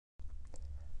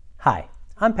Hi,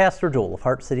 I'm Pastor Joel of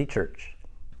Heart City Church.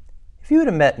 If you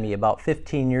had met me about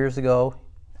 15 years ago,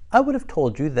 I would have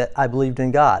told you that I believed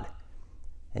in God,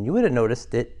 and you would have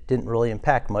noticed it didn't really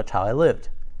impact much how I lived.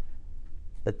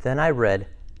 But then I read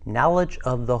Knowledge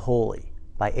of the Holy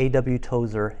by A.W.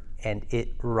 Tozer, and it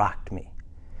rocked me.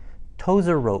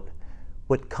 Tozer wrote,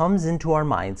 "What comes into our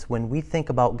minds when we think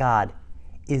about God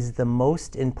is the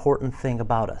most important thing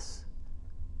about us."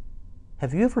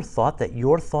 Have you ever thought that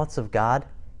your thoughts of God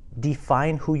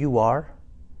define who you are?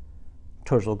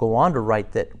 Tozer will go on to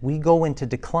write that we go into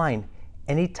decline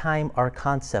anytime our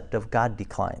concept of God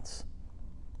declines.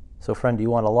 So friend, do you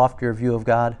want a loftier view of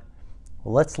God?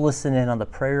 Well, let's listen in on the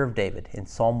prayer of David in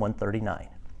Psalm 139.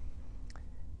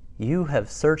 You have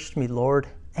searched me, Lord,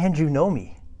 and you know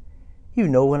me. You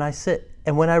know when I sit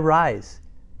and when I rise.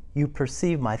 You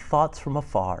perceive my thoughts from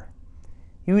afar.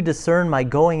 You discern my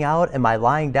going out and my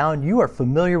lying down. You are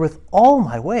familiar with all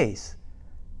my ways.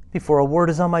 Before a word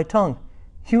is on my tongue,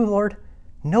 you, Lord,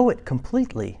 know it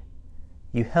completely.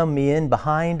 You hem me in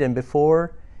behind and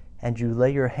before, and you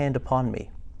lay your hand upon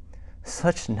me.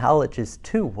 Such knowledge is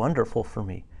too wonderful for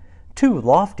me, too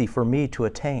lofty for me to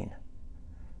attain.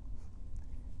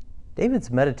 David's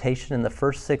meditation in the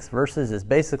first 6 verses is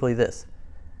basically this: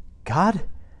 God,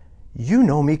 you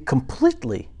know me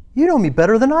completely. You know me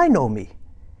better than I know me.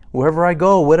 Wherever I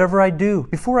go, whatever I do,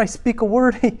 before I speak a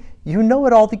word, you know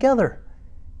it all together.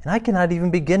 And I cannot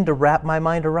even begin to wrap my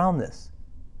mind around this.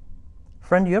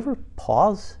 Friend, do you ever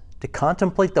pause to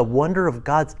contemplate the wonder of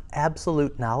God's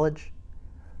absolute knowledge?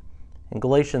 In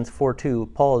Galatians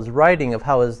 4:2, Paul is writing of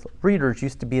how his readers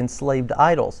used to be enslaved to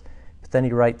idols. But then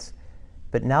he writes,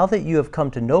 "But now that you have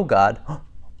come to know God,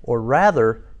 or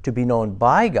rather to be known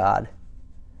by God,"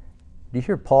 do you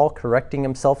hear Paul correcting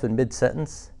himself in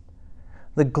mid-sentence?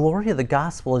 The glory of the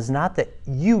gospel is not that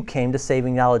you came to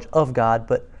saving knowledge of God,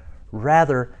 but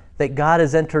rather that God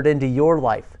has entered into your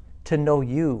life to know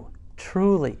you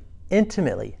truly,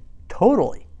 intimately,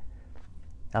 totally.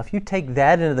 Now, if you take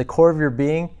that into the core of your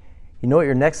being, you know what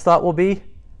your next thought will be?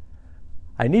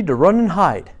 I need to run and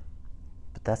hide.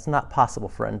 But that's not possible,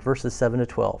 friend. Verses 7 to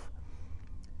 12.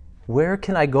 Where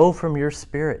can I go from your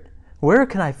spirit? Where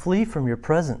can I flee from your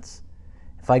presence?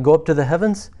 If I go up to the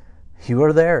heavens, you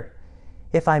are there.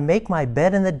 If I make my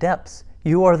bed in the depths,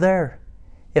 you are there.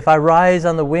 If I rise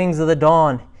on the wings of the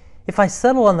dawn, if I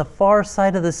settle on the far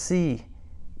side of the sea,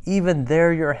 even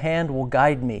there your hand will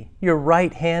guide me. Your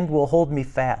right hand will hold me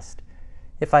fast.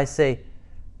 If I say,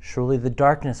 surely the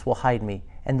darkness will hide me,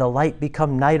 and the light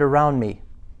become night around me,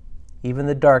 even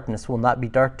the darkness will not be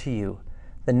dark to you.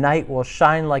 The night will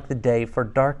shine like the day, for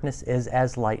darkness is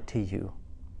as light to you.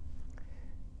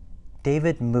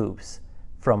 David moves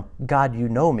from God, you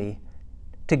know me,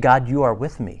 to God, you are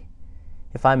with me.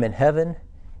 If I'm in heaven,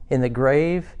 in the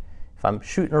grave, if I'm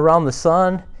shooting around the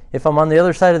sun, if I'm on the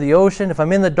other side of the ocean, if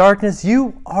I'm in the darkness,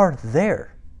 you are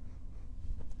there.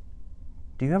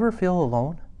 Do you ever feel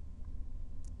alone?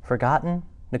 Forgotten?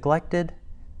 Neglected?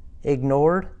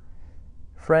 Ignored?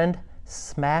 Friend,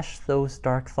 smash those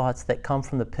dark thoughts that come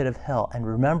from the pit of hell and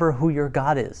remember who your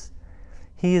God is.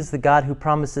 He is the God who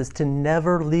promises to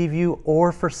never leave you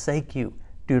or forsake you.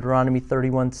 Deuteronomy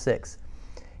 31:6.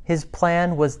 His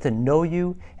plan was to know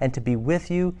you and to be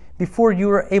with you before you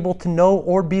were able to know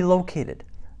or be located.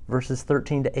 Verses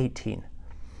 13 to 18.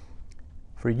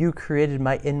 For you created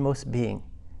my inmost being.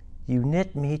 You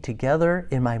knit me together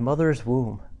in my mother's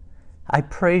womb. I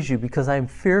praise you because I am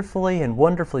fearfully and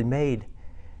wonderfully made.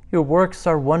 Your works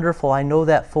are wonderful, I know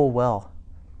that full well.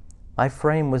 My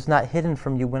frame was not hidden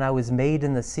from you when I was made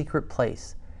in the secret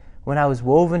place, when I was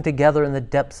woven together in the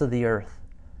depths of the earth.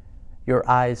 Your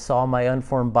eyes saw my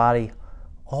unformed body.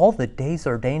 All the days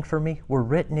ordained for me were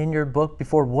written in your book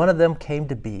before one of them came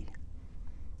to be.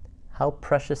 How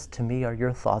precious to me are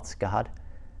your thoughts, God.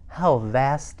 How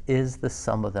vast is the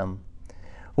sum of them.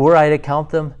 Were I to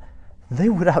count them, they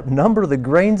would outnumber the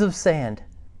grains of sand.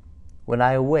 When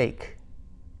I awake,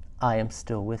 I am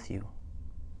still with you.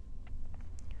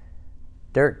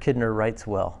 Derek Kidner writes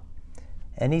well,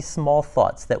 any small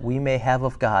thoughts that we may have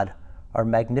of God are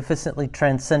magnificently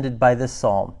transcended by this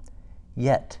psalm.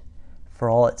 Yet, for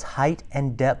all its height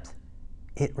and depth,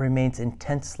 it remains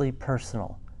intensely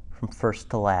personal from first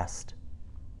to last.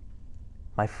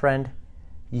 My friend,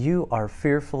 you are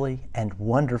fearfully and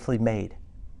wonderfully made.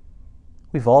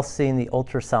 We've all seen the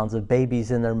ultrasounds of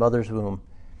babies in their mother's womb.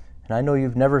 And I know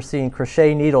you've never seen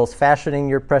crochet needles fashioning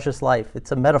your precious life.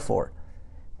 It's a metaphor.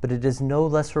 But it is no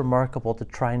less remarkable to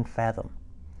try and fathom.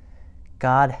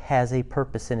 God has a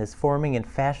purpose in his forming and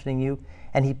fashioning you,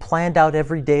 and he planned out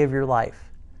every day of your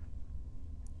life.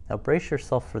 Now brace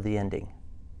yourself for the ending.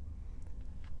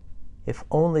 If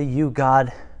only you,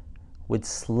 God, would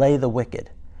slay the wicked.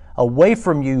 Away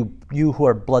from you, you who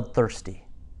are bloodthirsty.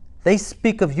 They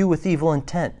speak of you with evil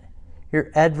intent.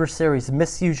 Your adversaries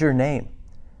misuse your name.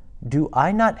 Do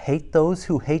I not hate those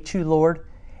who hate you, Lord,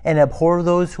 and abhor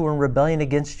those who are in rebellion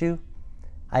against you?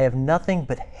 I have nothing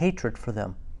but hatred for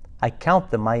them. I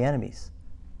count them my enemies.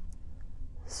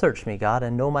 Search me, God,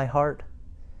 and know my heart.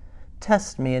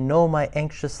 Test me and know my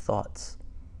anxious thoughts.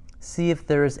 See if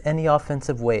there is any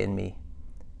offensive way in me,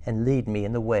 and lead me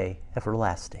in the way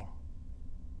everlasting.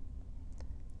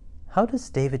 How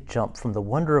does David jump from the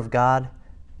wonder of God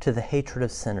to the hatred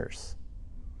of sinners?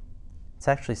 It's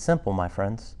actually simple, my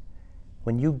friends.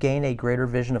 When you gain a greater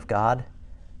vision of God,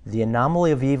 the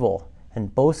anomaly of evil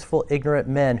and boastful, ignorant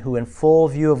men who in full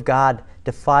view of God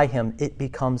defy him, it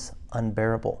becomes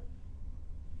unbearable.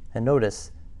 And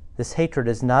notice, this hatred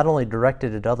is not only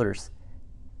directed at others,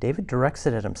 David directs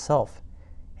it at himself,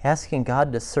 asking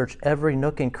God to search every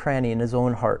nook and cranny in his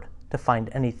own heart to find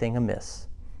anything amiss.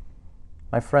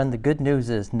 My friend, the good news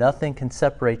is nothing can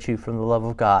separate you from the love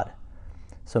of God.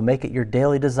 So make it your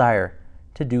daily desire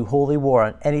to do holy war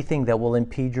on anything that will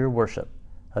impede your worship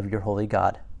of your holy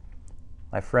God.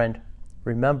 My friend,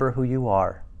 remember who you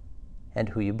are and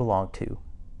who you belong to.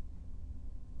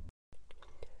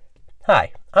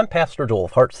 Hi, I'm Pastor Joel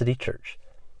of Heart City Church.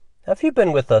 Now, if you've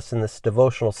been with us in this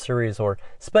devotional series or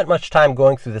spent much time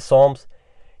going through the Psalms,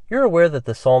 you're aware that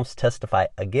the Psalms testify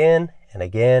again and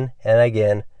again and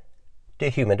again to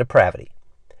human depravity.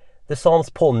 The Psalms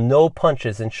pull no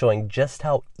punches in showing just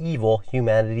how evil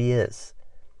humanity is.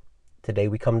 Today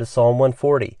we come to Psalm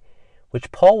 140,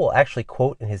 which Paul will actually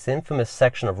quote in his infamous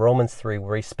section of Romans 3,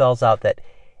 where he spells out that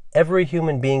every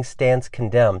human being stands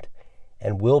condemned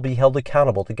and will be held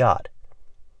accountable to God.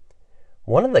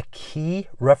 One of the key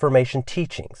Reformation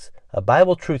teachings, a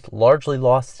Bible truth largely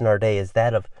lost in our day, is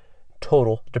that of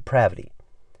total depravity.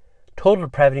 Total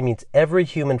depravity means every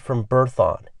human from birth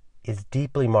on is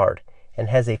deeply marred and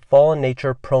has a fallen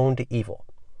nature prone to evil.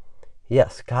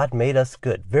 Yes, God made us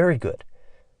good, very good,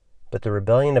 but the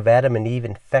rebellion of Adam and Eve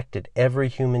infected every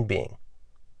human being.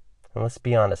 And let's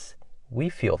be honest, we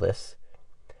feel this.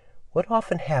 What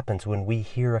often happens when we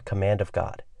hear a command of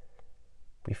God?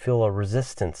 We feel a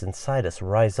resistance inside us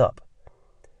rise up.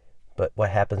 But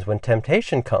what happens when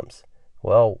temptation comes?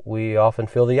 Well, we often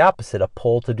feel the opposite, a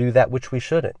pull to do that which we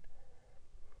shouldn't.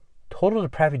 Total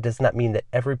depravity does not mean that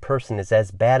every person is as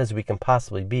bad as we can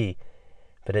possibly be,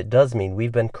 but it does mean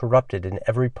we've been corrupted in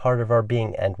every part of our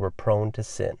being and we're prone to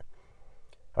sin.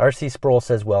 R.C. Sproul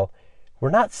says, well,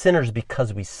 we're not sinners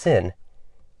because we sin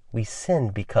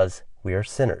because we are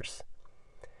sinners.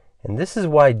 And this is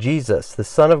why Jesus, the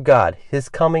Son of God, his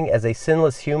coming as a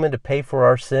sinless human to pay for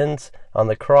our sins on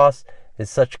the cross is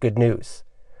such good news.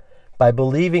 By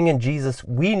believing in Jesus,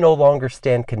 we no longer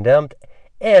stand condemned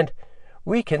and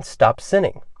we can stop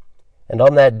sinning. And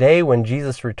on that day when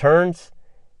Jesus returns,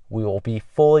 we will be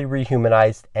fully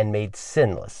rehumanized and made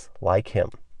sinless like him.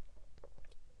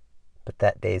 But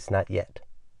that day is not yet.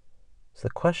 So the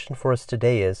question for us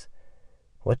today is,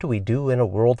 what do we do in a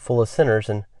world full of sinners,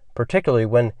 and particularly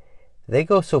when they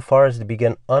go so far as to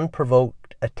begin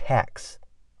unprovoked attacks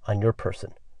on your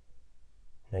person?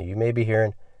 Now you may be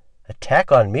hearing,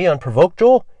 attack on me unprovoked,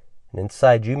 Joel? And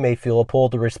inside you may feel a pull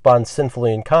to respond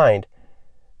sinfully in kind.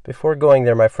 Before going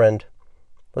there, my friend,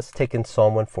 let's take in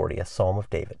Psalm 140, a psalm of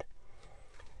David.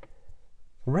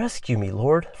 Rescue me,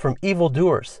 Lord, from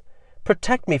evildoers.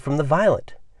 Protect me from the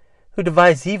violent, who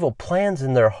devise evil plans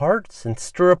in their hearts and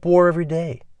stir up war every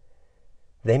day.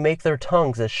 They make their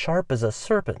tongues as sharp as a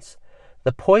serpent's.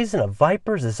 The poison of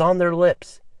vipers is on their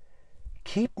lips.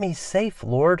 Keep me safe,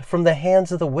 Lord, from the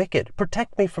hands of the wicked.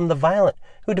 Protect me from the violent,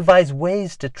 who devise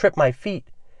ways to trip my feet.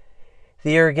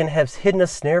 The arrogant have hidden a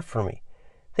snare for me.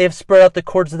 They have spread out the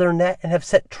cords of their net and have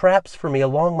set traps for me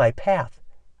along my path.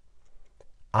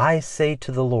 I say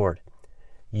to the Lord,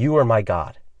 you are my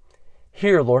God.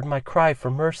 Hear, Lord, my cry for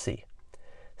mercy.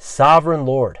 Sovereign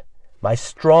Lord, my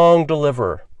strong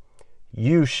deliverer,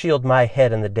 you shield my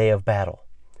head in the day of battle.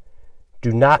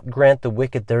 Do not grant the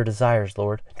wicked their desires,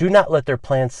 Lord. Do not let their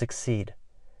plans succeed.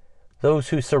 Those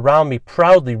who surround me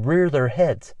proudly rear their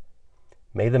heads.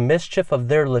 May the mischief of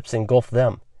their lips engulf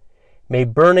them. May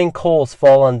burning coals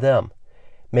fall on them.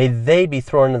 May they be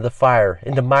thrown into the fire,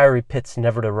 into miry pits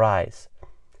never to rise.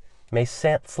 May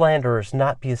slanderers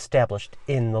not be established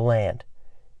in the land.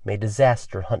 May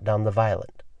disaster hunt down the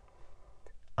violent.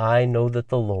 I know that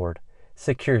the Lord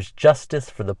secures justice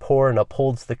for the poor and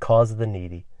upholds the cause of the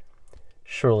needy.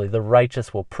 Surely the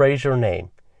righteous will praise your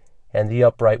name, and the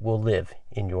upright will live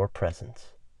in your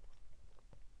presence.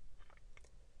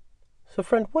 So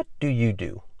friend, what do you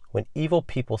do when evil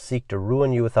people seek to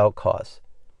ruin you without cause.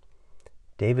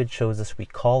 David shows us we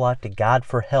call out to God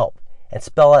for help and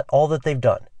spell out all that they've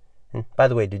done. And by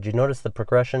the way, did you notice the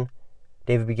progression?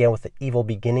 David began with the evil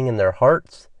beginning in their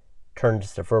hearts,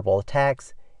 turns to verbal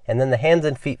attacks, and then the hands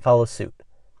and feet follow suit.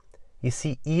 You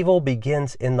see, evil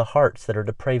begins in the hearts that are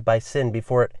depraved by sin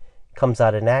before it comes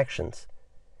out in actions.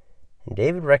 And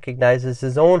David recognizes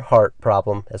his own heart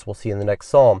problem, as we'll see in the next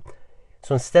psalm.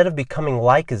 So instead of becoming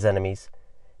like his enemies,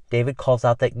 David calls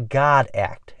out that God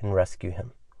act and rescue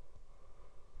him.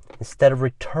 Instead of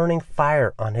returning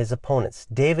fire on his opponents,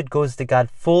 David goes to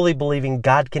God fully believing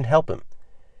God can help him.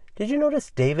 Did you notice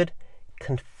David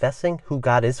confessing who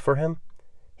God is for him?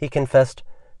 He confessed,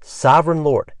 "Sovereign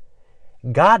Lord,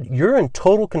 God, you're in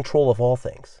total control of all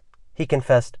things." He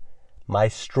confessed, "My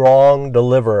strong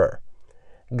deliverer."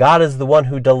 God is the one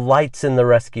who delights in the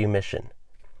rescue mission.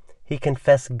 He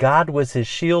confessed God was his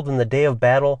shield in the day of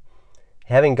battle.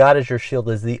 Having God as your shield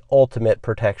is the ultimate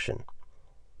protection.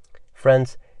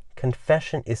 Friends,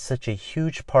 confession is such a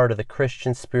huge part of the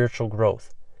Christian spiritual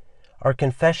growth. Our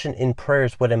confession in prayer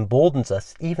is what emboldens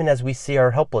us even as we see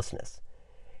our helplessness.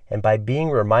 And by being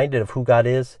reminded of who God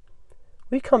is,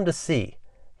 we come to see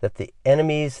that the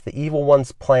enemies, the evil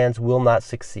one's plans will not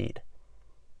succeed.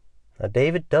 Now,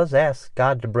 David does ask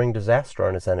God to bring disaster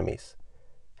on his enemies.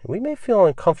 And we may feel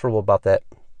uncomfortable about that,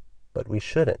 but we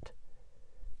shouldn't.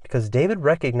 Because David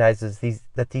recognizes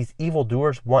that these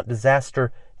evildoers want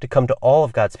disaster to come to all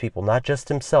of God's people, not just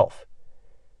himself.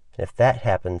 And if that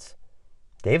happens,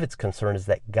 David's concern is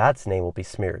that God's name will be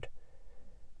smeared.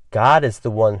 God is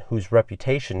the one whose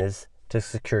reputation is to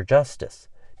secure justice,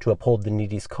 to uphold the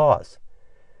needy's cause.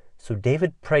 So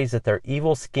David prays that their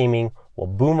evil scheming will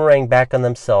boomerang back on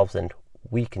themselves, and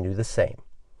we can do the same.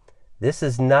 This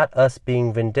is not us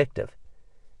being vindictive.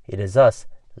 It is us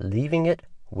leaving it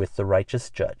with the righteous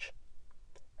judge.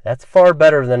 That's far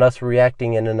better than us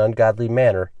reacting in an ungodly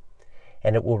manner,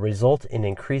 and it will result in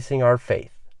increasing our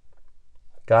faith.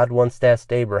 God once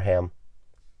asked Abraham,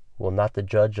 "Will not the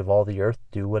judge of all the earth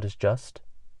do what is just?"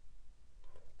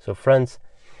 So friends,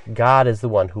 God is the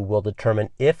one who will determine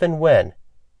if and when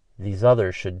these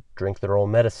others should drink their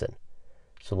own medicine.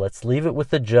 So let's leave it with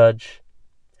the judge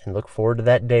and look forward to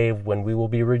that day when we will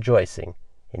be rejoicing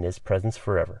in his presence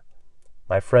forever.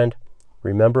 My friend,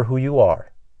 remember who you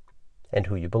are and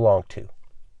who you belong to.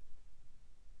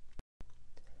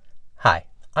 Hi,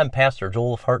 I'm Pastor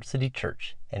Joel of Heart City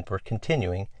Church, and we're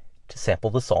continuing to sample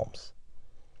the Psalms.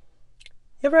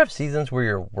 You ever have seasons where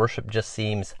your worship just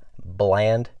seems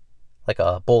bland, like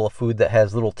a bowl of food that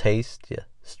has little taste? You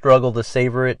struggle to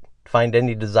savor it, find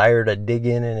any desire to dig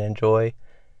in and enjoy?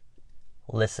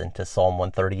 Listen to Psalm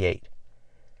 138.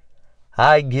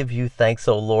 I give you thanks,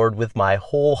 O Lord, with my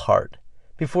whole heart.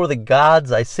 Before the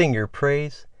gods I sing your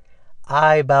praise.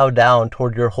 I bow down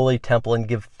toward your holy temple and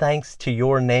give thanks to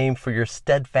your name for your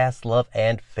steadfast love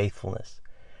and faithfulness.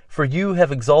 For you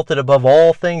have exalted above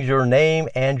all things your name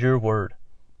and your word.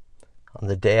 On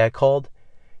the day I called,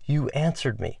 you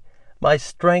answered me. My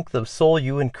strength of soul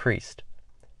you increased.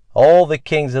 All the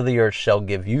kings of the earth shall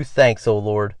give you thanks, O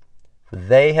Lord, for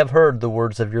they have heard the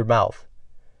words of your mouth.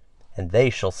 And they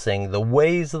shall sing the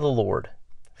ways of the Lord,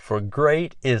 for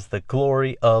great is the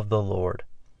glory of the Lord.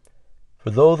 For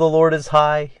though the Lord is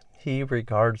high, he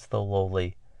regards the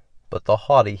lowly, but the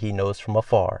haughty he knows from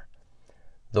afar.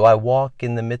 Though I walk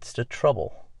in the midst of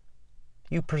trouble,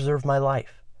 you preserve my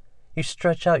life. You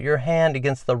stretch out your hand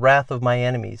against the wrath of my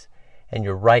enemies, and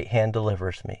your right hand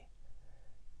delivers me.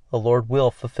 The Lord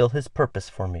will fulfill his purpose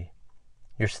for me.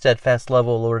 Your steadfast love,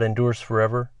 O Lord, endures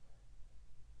forever.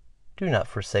 Do not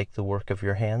forsake the work of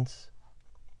your hands.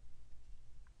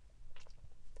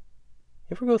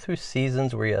 You ever go through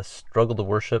seasons where you struggle to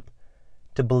worship,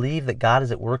 to believe that God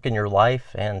is at work in your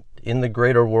life and in the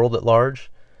greater world at large?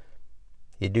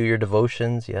 You do your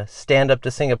devotions, you stand up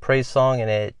to sing a praise song, and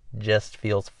it just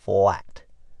feels flat,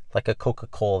 like a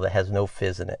Coca-Cola that has no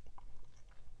fizz in it.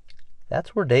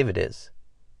 That's where David is.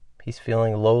 He's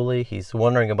feeling lowly. He's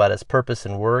wondering about his purpose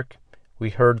and work. We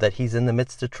heard that he's in the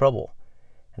midst of trouble,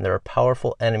 and there are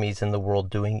powerful enemies in the world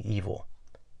doing evil.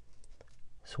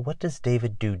 So what does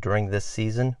David do during this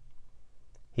season?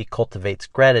 He cultivates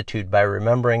gratitude by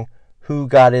remembering who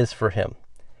God is for him.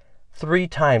 3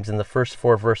 times in the first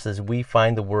 4 verses we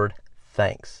find the word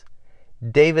thanks.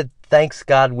 David thanks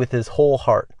God with his whole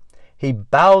heart. He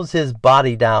bows his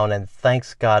body down and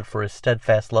thanks God for his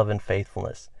steadfast love and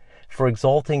faithfulness, for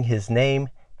exalting his name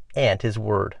and his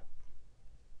word.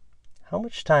 How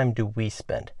much time do we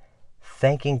spend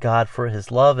thanking God for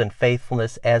his love and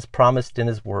faithfulness as promised in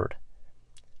his word?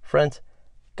 Friends,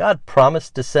 God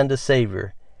promised to send a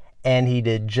Savior, And he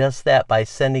did just that by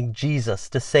sending Jesus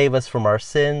to save us from our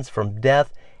sins, from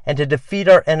death, and to defeat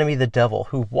our enemy, the devil,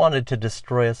 who wanted to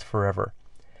destroy us forever.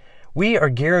 We are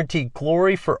guaranteed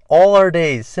glory for all our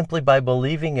days simply by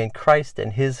believing in Christ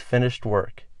and his finished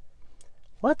work.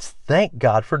 Let's thank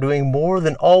God for doing more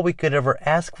than all we could ever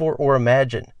ask for or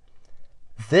imagine.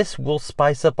 This will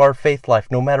spice up our faith life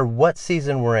no matter what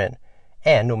season we're in,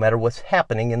 and no matter what's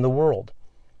happening in the world.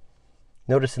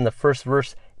 Notice in the first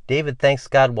verse, David thanks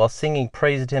God while singing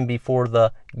praise to him before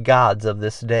the gods of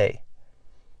this day.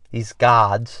 These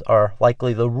gods are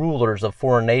likely the rulers of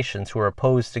foreign nations who are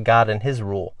opposed to God and his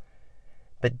rule.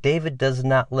 But David does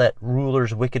not let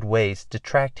rulers' wicked ways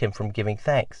detract him from giving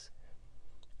thanks.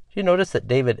 Do you notice that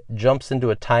David jumps into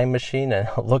a time machine and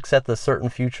looks at the certain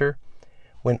future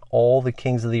when all the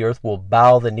kings of the earth will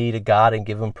bow the knee to God and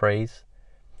give him praise?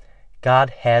 God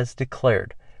has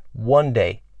declared one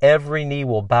day every knee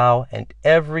will bow and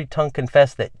every tongue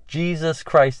confess that Jesus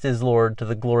Christ is Lord to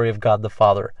the glory of God the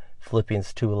Father.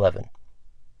 Philippians 2:11.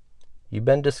 You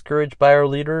been discouraged by our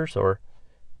leaders or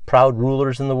proud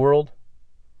rulers in the world?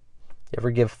 You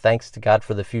ever give thanks to God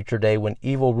for the future day when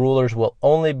evil rulers will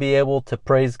only be able to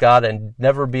praise God and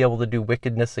never be able to do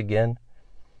wickedness again?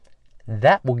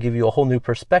 That will give you a whole new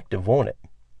perspective, won't it?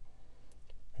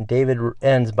 And David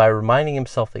ends by reminding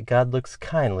himself that God looks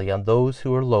kindly on those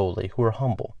who are lowly, who are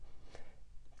humble.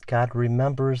 God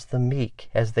remembers the meek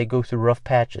as they go through rough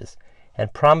patches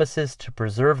and promises to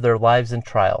preserve their lives in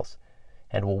trials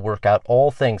and will work out all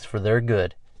things for their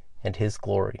good and his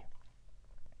glory.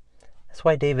 That's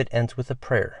why David ends with a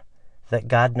prayer that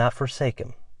God not forsake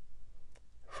him.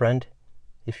 Friend,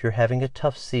 if you're having a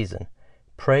tough season,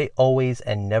 pray always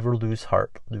and never lose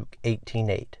heart. Luke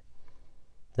 18:8.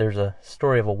 There's a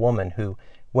story of a woman who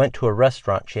went to a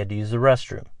restaurant. She had to use the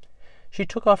restroom. She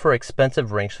took off her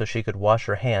expensive ring so she could wash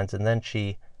her hands, and then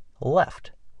she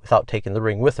left without taking the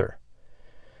ring with her.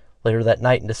 Later that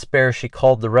night, in despair, she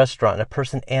called the restaurant, and a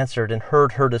person answered and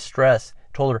heard her distress,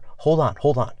 told her, hold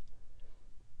on.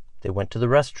 They went to the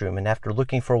restroom, and after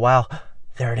looking for a while,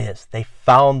 there it is. They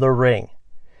found the ring.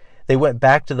 They went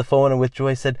back to the phone and with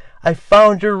joy said, I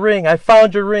found your ring.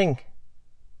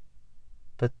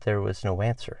 But there was no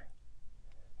answer.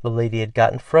 The lady had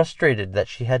gotten frustrated that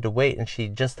she had to wait, and she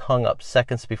just hung up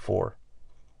seconds before.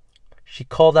 She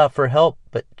called out for help,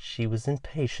 but she was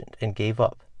impatient and gave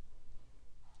up.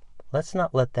 Let's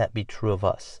not let that be true of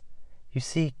us. You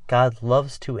see, God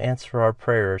loves to answer our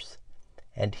prayers,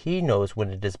 and he knows when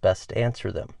it is best to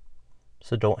answer them.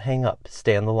 So don't hang up.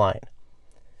 Stay on the line.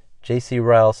 J.C.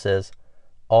 Ryle says,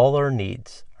 all our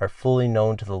needs are fully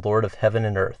known to the Lord of heaven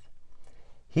and earth.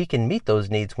 He can meet those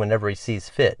needs whenever he sees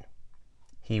fit.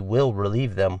 He will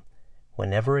relieve them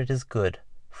whenever it is good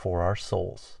for our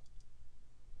souls.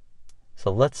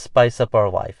 So let's spice up our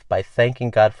life by thanking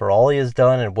God for all he has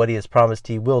done and what he has promised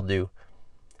he will do.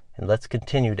 And let's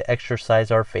continue to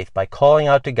exercise our faith by calling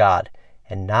out to God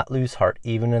and not lose heart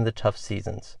even in the tough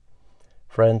seasons.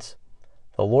 Friends,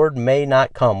 the Lord may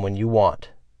not come when you want,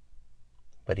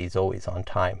 but he's always on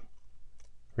time.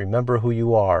 Remember who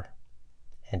you are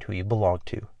and who you belong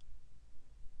to.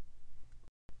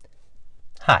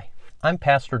 Hi, I'm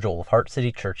Pastor Joel of Heart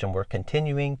City Church, and we're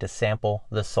continuing to sample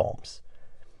the Psalms.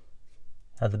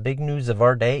 Now, the big news of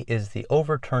our day is the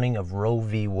overturning of Roe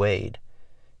v. Wade.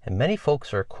 And many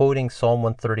folks are quoting Psalm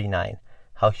 139,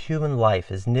 how human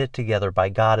life is knit together by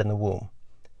God in the womb.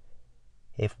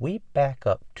 If we back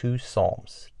up 2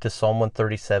 Psalms to Psalm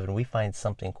 137, we find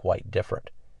something quite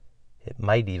different. It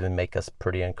might even make us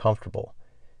pretty uncomfortable.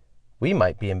 We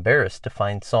might be embarrassed to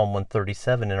find Psalm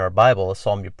 137 in our Bible, a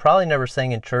psalm you probably never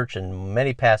sang in church and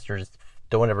many pastors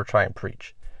don't ever try and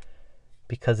preach,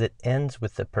 because it ends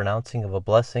with the pronouncing of a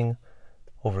blessing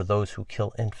over those who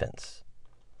kill infants.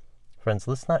 Friends,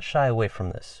 let's not shy away from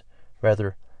this.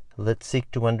 Rather, let's seek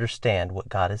to understand what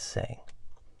God is saying.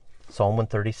 Psalm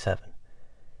 137.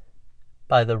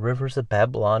 By the rivers of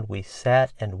Babylon we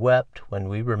sat and wept when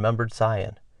we remembered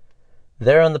Zion.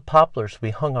 There on the poplars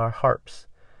we hung our harps.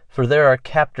 For there our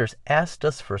captors asked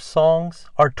us for songs.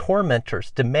 Our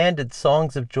tormentors demanded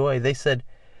songs of joy. They said,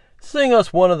 sing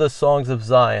us one of the songs of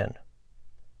Zion.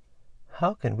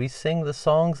 How can we sing the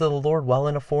songs of the Lord while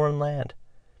in a foreign land?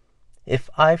 If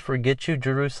I forget you,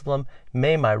 Jerusalem,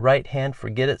 may my right hand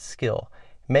forget its skill.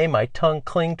 May my tongue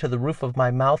cling to the roof of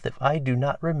my mouth if I do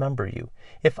not remember you,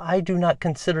 if I do not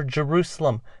consider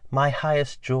Jerusalem my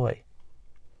highest joy.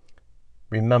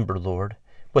 Remember, Lord,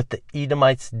 what the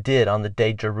Edomites did on the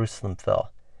day Jerusalem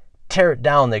fell. Tear it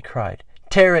down, they cried.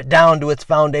 Tear it down to its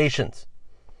foundations.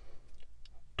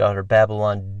 Daughter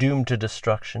Babylon, doomed to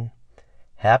destruction.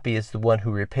 Happy is the one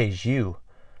who repays you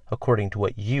according to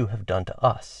what you have done to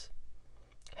us.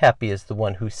 Happy is the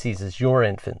one who seizes your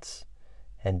infants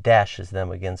and dashes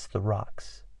them against the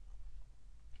rocks.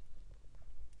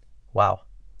 Wow,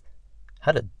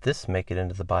 how did this make it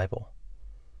into the Bible?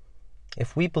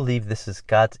 If we believe this is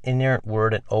God's inerrant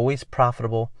word and always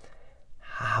profitable,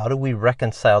 how do we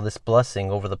reconcile this blessing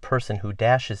over the person who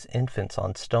dashes infants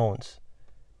on stones?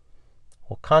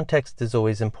 Well, context is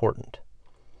always important.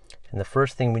 And the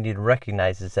first thing we need to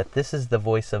recognize is that this is the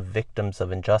voice of victims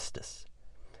of injustice.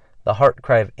 The heart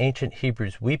cry of ancient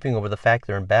Hebrews weeping over the fact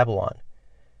they're in Babylon.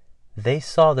 They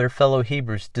saw their fellow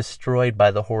Hebrews destroyed by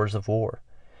the horrors of war.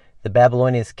 The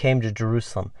Babylonians came to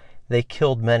Jerusalem. They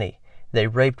killed many. They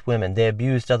raped women. They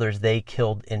abused others. They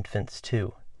killed infants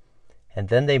too. And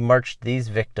then they marched these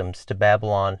victims to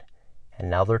Babylon, and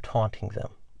now they're taunting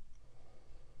them.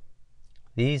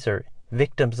 These are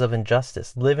victims of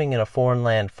injustice, living in a foreign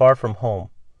land far from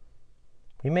home.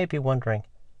 We may be wondering,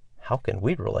 how can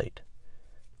we relate?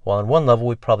 Well, on one level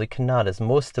we probably cannot, as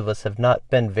most of us have not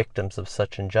been victims of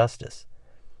such injustice.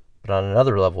 But on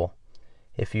another level,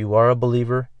 if you are a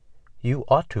believer, you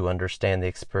ought to understand the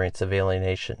experience of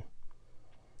alienation.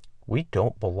 We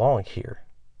don't belong here.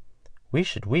 We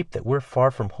should weep that we're far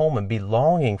from home and be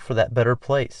longing for that better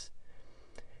place.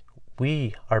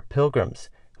 We are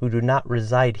pilgrims who do not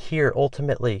reside here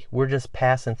ultimately. We're just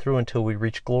passing through until we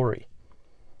reach glory.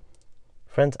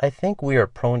 Friends, I think we are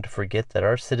prone to forget that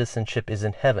our citizenship is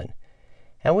in heaven,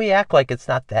 and we act like it's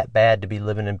not that bad to be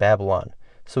living in Babylon.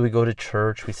 So we go to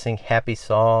church, we sing happy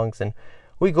songs, and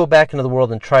we go back into the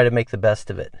world and try to make the best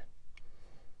of it.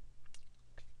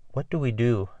 What do we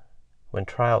do when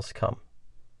trials come?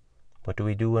 What do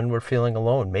we do when we're feeling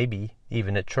alone, maybe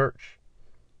even at church?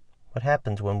 What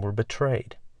happens when we're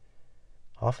betrayed?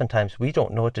 Oftentimes we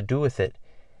don't know what to do with it,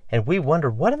 and we wonder,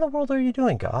 what in the world are you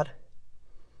doing, God?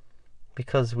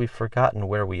 Because we've forgotten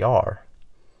where we are,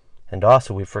 and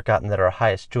also we've forgotten that our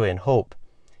highest joy and hope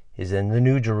is in the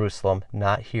New Jerusalem,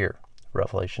 not here.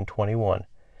 Revelation 21.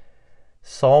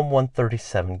 Psalm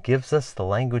 137 gives us the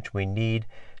language we need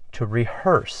to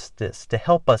rehearse this, to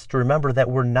help us to remember that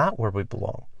we're not where we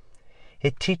belong.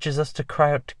 It teaches us to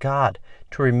cry out to God,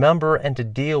 to remember and to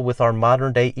deal with our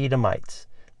modern-day Edomites,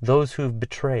 those who've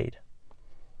betrayed.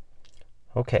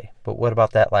 Okay, but what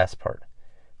about that last part?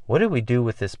 What do we do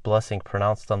with this blessing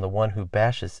pronounced on the one who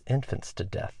bashes infants to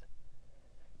death?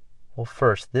 Well,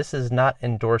 first, this is not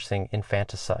endorsing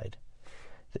infanticide.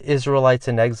 The Israelites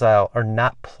in exile are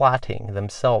not plotting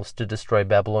themselves to destroy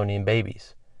Babylonian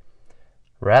babies.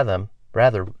 Rather,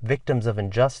 victims of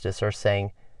injustice are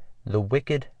saying, the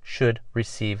wicked should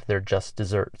receive their just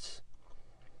deserts.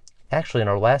 Actually, in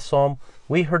our last psalm,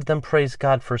 we heard them praise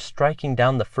God for striking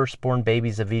down the firstborn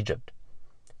babies of Egypt.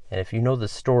 And if you know the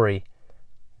story,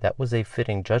 that was a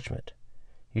fitting judgment.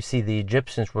 You see, the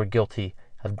Egyptians were guilty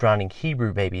of drowning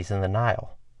Hebrew babies in the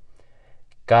Nile.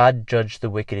 God judged the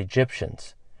wicked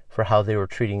Egyptians for how they were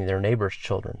treating their neighbors'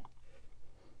 children.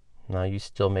 Now you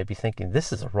still may be thinking,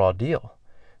 this is a raw deal.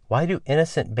 Why do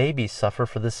innocent babies suffer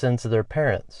for the sins of their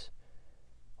parents?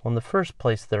 Well, in the first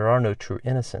place, there are no true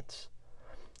innocents.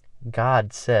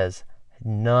 God says,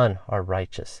 none are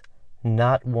righteous,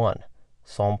 not one.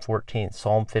 Psalm 14,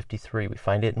 Psalm 53, we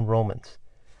find it in Romans.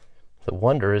 The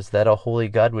wonder is that a holy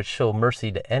God would show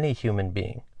mercy to any human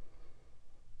being.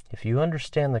 If you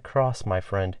understand the cross, my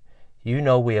friend, you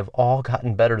know we have all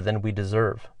gotten better than we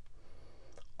deserve.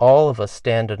 All of us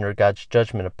stand under God's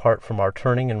judgment apart from our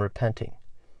turning and repenting.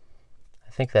 I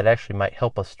think that actually might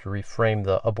help us to reframe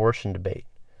the abortion debate.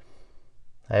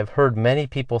 I have heard many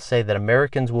people say that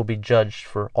Americans will be judged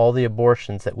for all the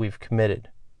abortions that we've committed.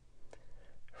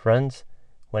 Friends,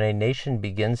 when a nation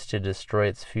begins to destroy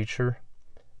its future,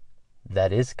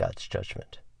 that is God's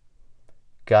judgment.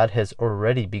 God has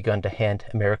already begun to hand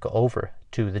America over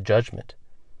to the judgment.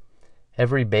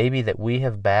 Every baby that we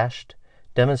have bashed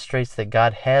demonstrates that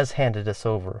God has handed us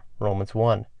over, Romans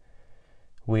 1.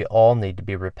 We all need to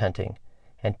be repenting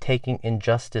and taking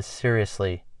injustice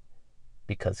seriously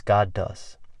because God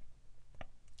does.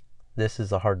 This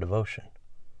is a hard devotion,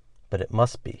 but it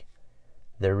must be.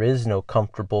 There is no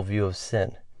comfortable view of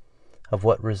sin, of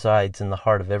what resides in the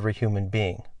heart of every human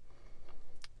being.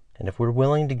 And if we're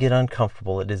willing to get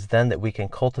uncomfortable, it is then that we can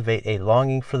cultivate a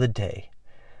longing for the day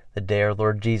our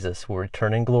Lord Jesus will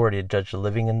return in glory to judge the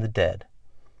living and the dead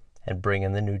and bring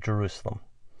in the New Jerusalem.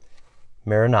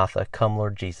 Maranatha, come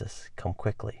Lord Jesus, come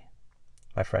quickly.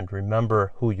 My friend,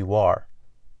 remember who you are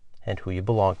and who you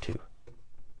belong to.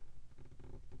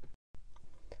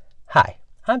 Hi,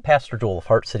 I'm Pastor Joel of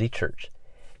Heart City Church.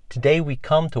 Today we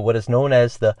come to what is known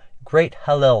as the Great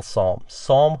Hallel Psalm,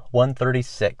 Psalm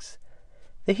 136.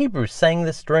 The Hebrews sang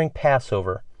this during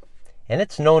Passover, and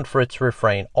it's known for its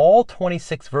refrain. All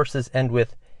 26 verses end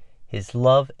with, His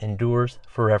love endures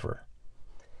forever.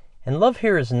 And love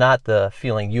here is not the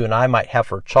feeling you and I might have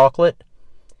for chocolate.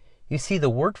 You see, the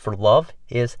word for love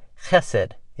is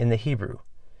chesed in the Hebrew.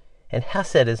 And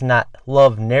chesed is not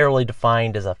love narrowly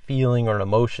defined as a feeling or an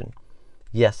emotion.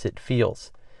 Yes, it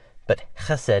feels. But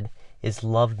chesed is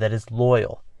love that is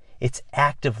loyal. It's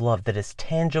active love that is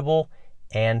tangible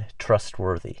and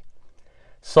trustworthy.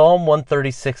 Psalm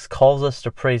 136 calls us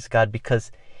to praise God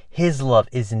because His love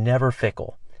is never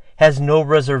fickle, has no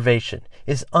reservation,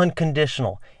 is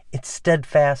unconditional, it's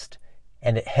steadfast,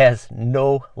 and it has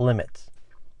no limits.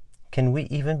 Can we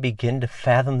even begin to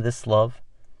fathom this love?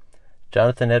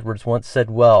 Jonathan Edwards once said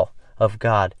well of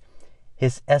God,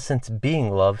 His essence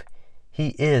being love,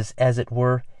 He is, as it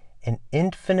were, an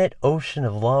infinite ocean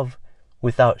of love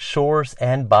without shores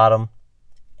and bottom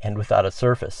and without a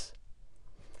surface.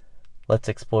 Let's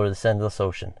explore this endless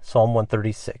ocean. Psalm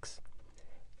 136.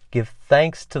 Give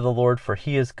thanks to the Lord, for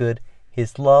He is good.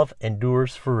 His love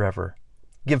endures forever.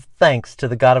 Give thanks to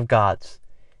the God of gods.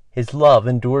 His love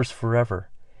endures forever.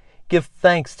 Give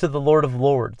thanks to the Lord of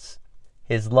lords.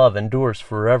 His love endures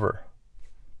forever.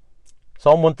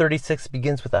 Psalm 136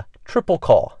 begins with a triple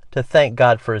call to thank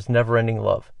God for His never-ending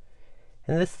love.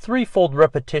 And this threefold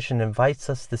repetition invites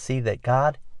us to see that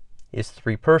God is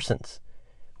three persons,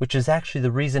 which is actually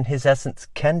the reason His essence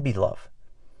can be love.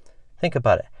 Think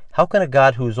about it. How can a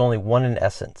God who is only one in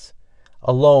essence,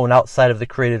 alone outside of the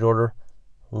created order,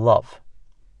 love?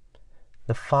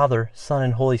 The Father, Son,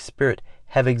 and Holy Spirit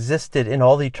have existed in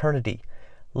all eternity,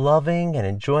 loving and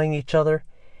enjoying each other,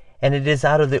 and it is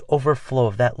out of the overflow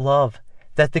of that love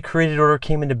that the created order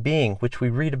came into being, which we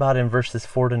read about in verses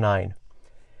 4 to 9.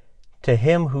 To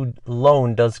Him who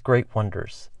alone does great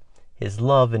wonders, His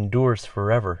love endures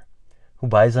forever, who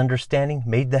by His understanding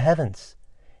made the heavens.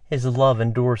 His love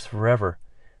endures forever,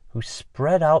 who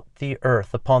spread out the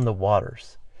earth upon the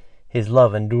waters. His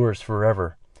love endures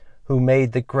forever, who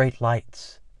made the great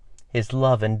lights. His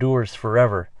love endures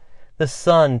forever, the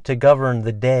sun to govern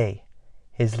the day.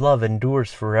 His love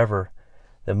endures forever,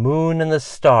 the moon and the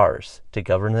stars to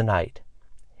govern the night.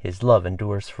 His love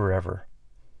endures forever.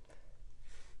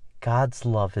 God's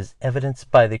love is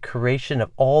evidenced by the creation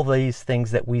of all these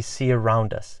things that we see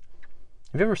around us.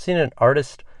 Have you ever seen an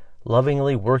artist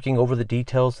lovingly working over the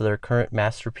details of their current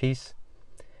masterpiece?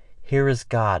 Here is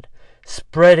God,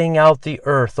 spreading out the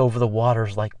earth over the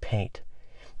waters like paint,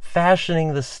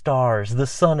 fashioning the stars, the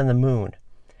sun, and the moon.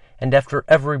 And after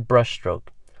every brushstroke,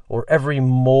 or every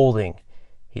molding,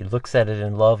 He looks at it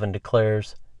in love and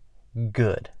declares,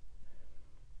 good.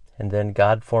 And then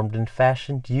God formed and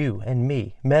fashioned you and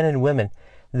me, men and women,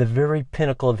 the very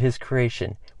pinnacle of His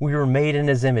creation. We were made in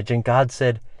His image, and God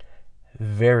said,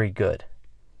 very good.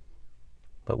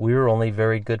 But we were only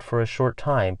very good for a short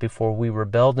time before we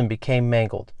rebelled and became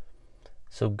mangled.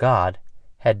 So God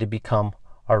had to become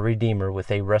our Redeemer with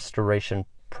a restoration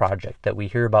project that we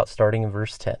hear about starting in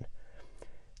verse 10.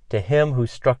 To Him who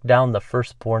struck down the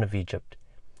firstborn of Egypt,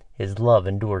 His love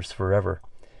endures forever,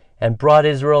 and brought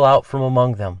Israel out from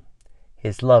among them.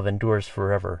 His love endures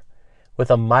forever. With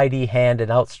a mighty hand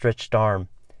and outstretched arm,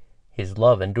 His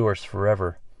love endures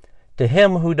forever. To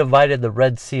Him who divided the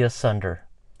Red Sea asunder,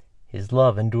 His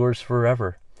love endures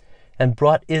forever, and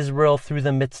brought Israel through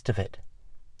the midst of it.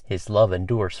 His love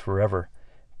endures forever,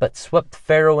 but swept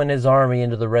Pharaoh and his army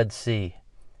into the Red Sea.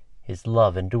 His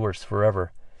love endures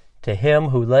forever. To Him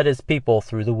who led His people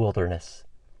through the wilderness,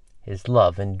 His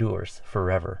love endures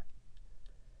forever.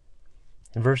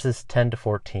 In verses 10 to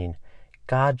 14,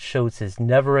 God shows His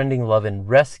never-ending love in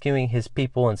rescuing His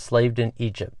people enslaved in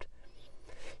Egypt.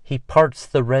 He parts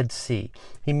the Red Sea.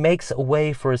 He makes a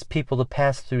way for His people to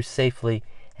pass through safely,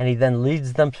 and He then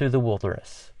leads them through the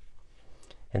wilderness.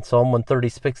 And Psalm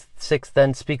 136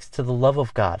 then speaks to the love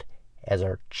of God as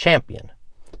our champion.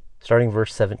 Starting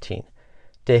verse 17.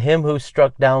 To Him who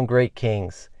struck down great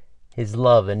kings, His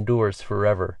love endures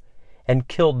forever, and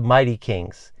killed mighty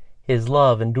kings, His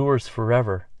love endures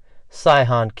forever.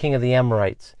 Sihon, king of the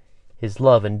Amorites, His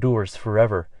love endures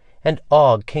forever, and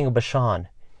Og, king of Bashan,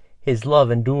 His love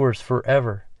endures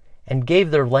forever, and gave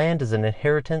their land as an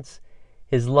inheritance.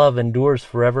 His love endures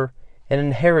forever, an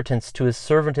inheritance to His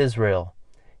servant Israel.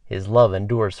 His love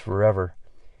endures forever.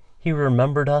 He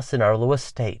remembered us in our low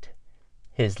estate.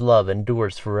 His love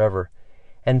endures forever,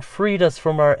 and freed us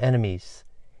from our enemies.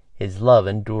 His love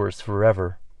endures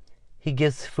forever. He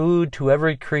gives food to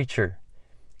every creature.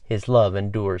 His love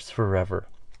endures forever.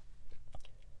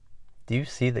 Do you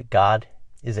see that God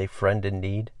is a friend in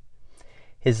need?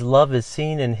 His love is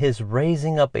seen in His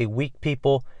raising up a weak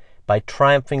people by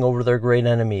triumphing over their great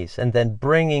enemies and then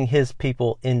bringing his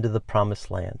people into the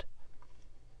promised land.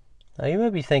 Now you may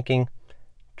be thinking,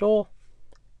 Joel,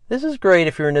 this is great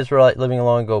if you're an Israelite living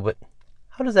long ago, but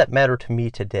how does that matter to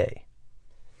me today?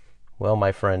 Well,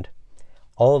 my friend,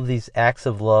 all of these acts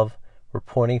of love were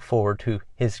pointing forward to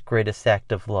his greatest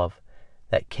act of love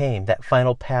that came, that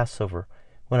final Passover,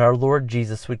 when our Lord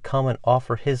Jesus would come and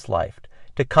offer his life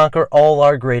to conquer all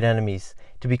our great enemies,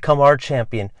 to become our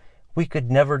champion. We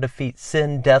could never defeat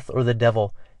sin, death, or the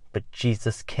devil, but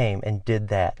Jesus came and did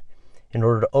that in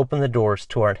order to open the doors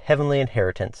to our heavenly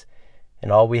inheritance,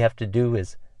 and all we have to do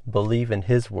is believe in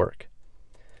his work.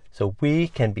 So we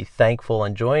can be thankful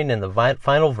and join in the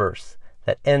final verse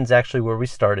that ends actually where we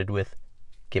started with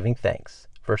giving thanks.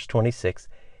 Verse 26,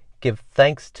 give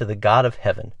thanks to the God of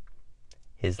heaven.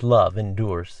 His love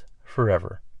endures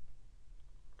forever.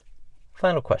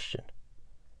 Final question.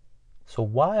 So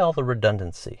why all the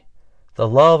redundancy? The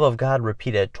love of God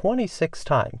repeated 26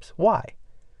 times. Why?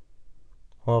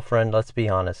 Well, friend, let's be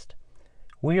honest.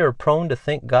 We are prone to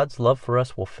think God's love for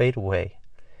us will fade away.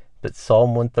 But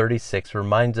Psalm 136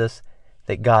 reminds us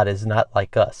that God is not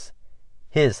like us.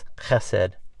 His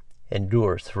chesed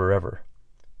endures forever.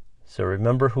 So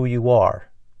remember who you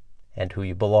are and who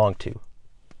you belong to.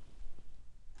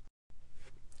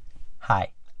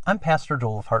 Hi, I'm Pastor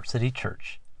Joel of Heart City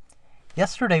Church.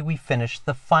 Yesterday we finished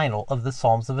the final of the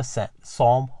Psalms of Ascent,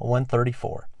 Psalm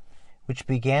 134, which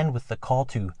began with the call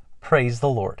to praise the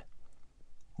Lord.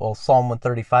 Well, Psalm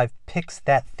 135 picks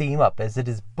that theme up as it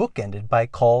is bookended by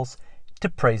calls to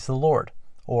praise the Lord,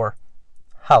 or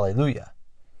hallelujah.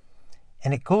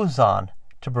 And it goes on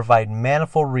to provide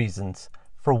manifold reasons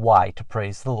for why to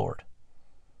praise the Lord.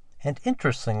 And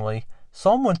interestingly,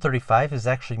 Psalm 135 is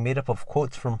actually made up of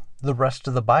quotes from the rest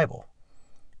of the Bible.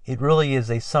 It really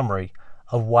is a summary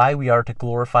of why we are to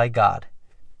glorify God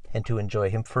and to enjoy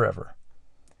him forever.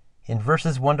 In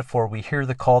verses 1 to 4, we hear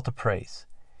the call to praise.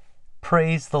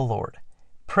 Praise the Lord.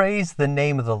 Praise the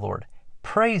name of the Lord.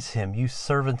 Praise him, you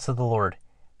servants of the Lord.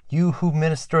 You who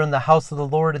minister in the house of the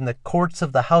Lord, in the courts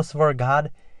of the house of our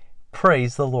God,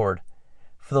 praise the Lord.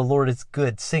 For the Lord is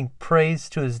good. Sing praise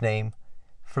to his name,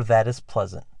 for that is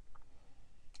pleasant.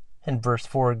 And verse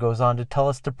 4 goes on to tell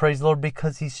us to praise the Lord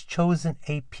because he's chosen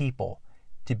a people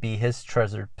to be his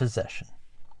treasured possession.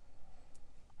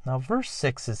 Now verse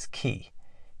 6 is key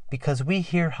because we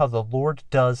hear how the Lord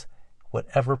does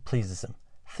whatever pleases him.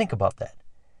 Think about that.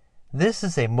 This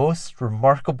is a most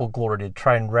remarkable glory to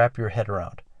try and wrap your head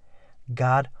around.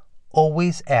 God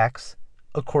always acts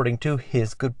according to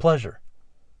his good pleasure.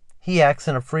 He acts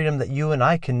in a freedom that you and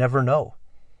I can never know.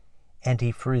 And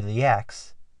he freely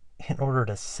acts in order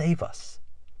to save us.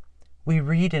 We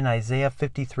read in Isaiah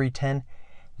 53:10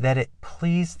 that it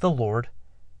pleased the Lord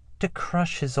to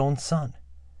crush his own son.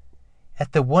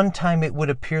 At the one time it would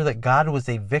appear that God was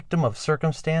a victim of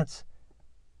circumstance.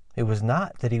 It was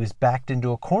not that he was backed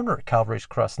into a corner at Calvary's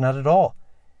cross, not at all.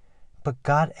 But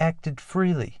God acted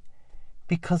freely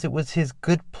because it was his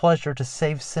good pleasure to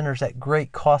save sinners at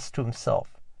great cost to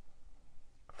himself.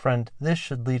 Friend, this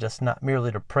should lead us not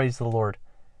merely to praise the Lord,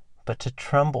 but to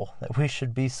tremble that we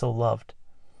should be so loved.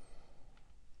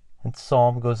 And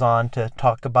Psalm goes on to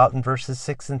talk about in verses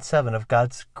 6 and 7 of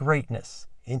God's greatness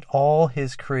in all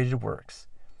his created works.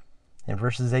 In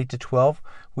verses 8 to 12,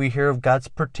 we hear of God's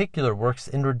particular works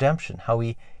in redemption, how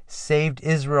he saved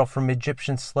Israel from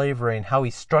Egyptian slavery and how he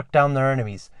struck down their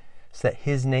enemies so that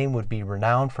his name would be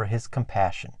renowned for his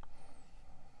compassion.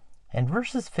 And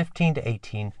verses 15 to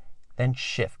 18 then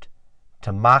shift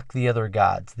to mock the other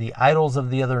gods, the idols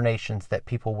of the other nations that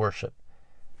people worship.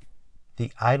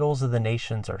 The idols of the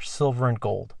nations are silver and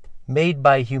gold, made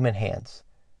by human hands.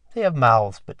 They have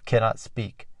mouths but cannot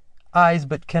speak, eyes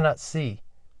but cannot see.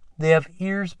 They have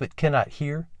ears but cannot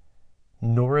hear,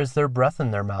 nor is there breath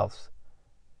in their mouths.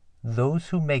 Those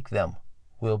who make them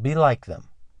will be like them,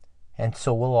 and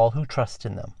so will all who trust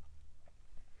in them.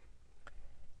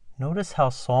 Notice how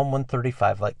Psalm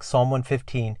 135, like Psalm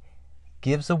 115,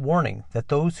 gives a warning that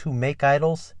those who make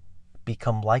idols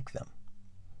become like them.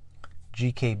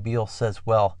 G.K. Beale says,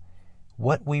 well,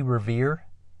 what we revere,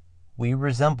 we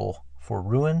resemble for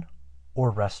ruin or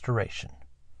restoration.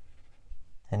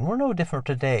 And we're no different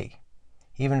today.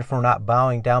 Even if we're not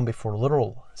bowing down before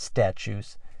literal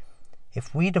statues,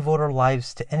 if we devote our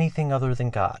lives to anything other than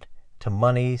God, to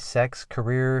money, sex,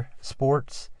 career,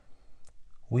 sports,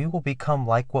 we will become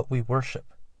like what we worship.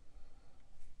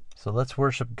 So let's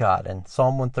worship God. And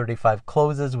Psalm 135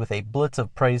 closes with a blitz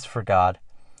of praise for God.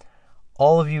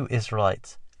 All of you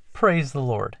Israelites, praise the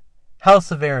Lord. House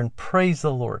of Aaron, praise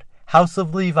the Lord. House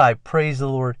of Levi, praise the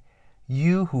Lord.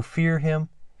 You who fear him,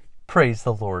 praise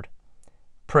the Lord.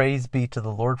 Praise be to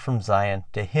the Lord from Zion,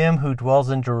 to him who dwells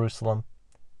in Jerusalem.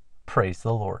 Praise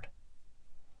the Lord.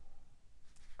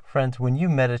 Friends, when you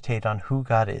meditate on who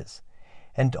God is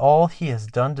and all he has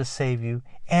done to save you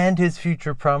and his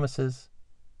future promises,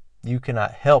 you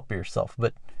cannot help yourself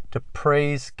but to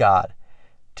praise God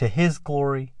to his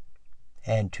glory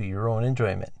and to your own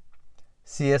enjoyment.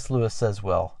 C.S. Lewis says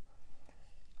well,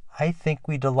 I think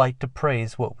we delight to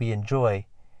praise what we enjoy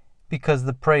because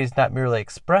the praise not merely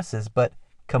expresses but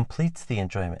completes the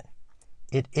enjoyment.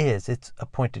 It is its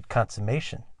appointed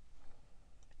consummation.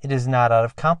 It is not out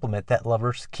of compliment that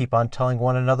lovers keep on telling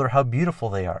one another how beautiful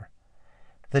they are.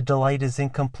 The delight is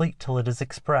incomplete till it is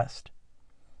expressed.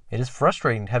 It is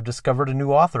frustrating to have discovered a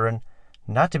new author and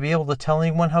not to be able to tell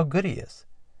anyone how good he is.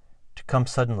 To come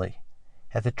suddenly,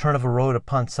 at the turn of a road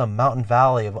upon some mountain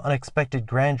valley of unexpected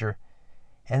grandeur,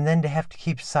 and then to have to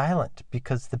keep silent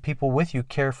because the people with you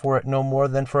care for it no more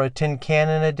than for a tin can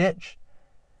in a ditch.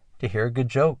 To hear a good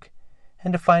joke,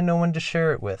 and to find no one to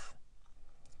share it with.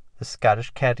 The Scottish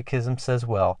Catechism says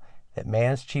well that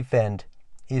man's chief end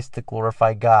is to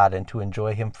glorify God and to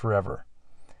enjoy him forever.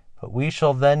 But we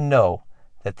shall then know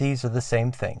that these are the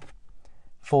same thing.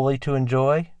 Fully to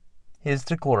enjoy is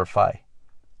to glorify.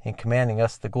 In commanding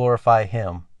us to glorify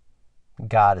him,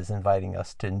 God is inviting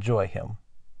us to enjoy him.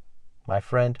 My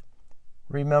friend,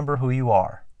 remember who you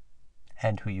are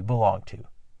and who you belong to.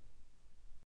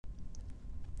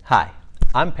 Hi,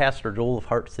 I'm Pastor Joel of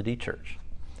Heart City Church.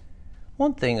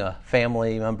 One thing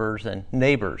family members and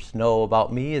neighbors know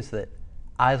about me is that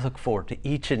I look forward to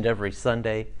each and every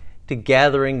Sunday to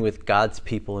gathering with God's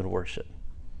people in worship.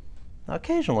 Now,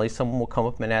 occasionally someone will come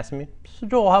up and ask me, So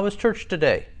Joel, how was church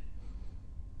today?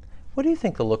 What do you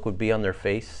think the look would be on their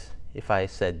face if I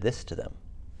said this to them?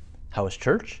 How was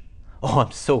church? Oh,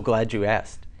 I'm so glad you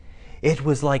asked. It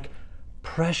was like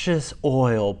precious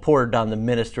oil poured on the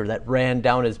minister that ran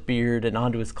down his beard and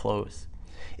onto his clothes.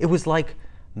 It was like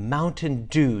mountain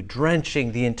dew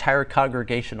drenching the entire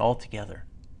congregation altogether.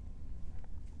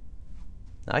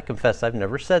 Now, I confess I've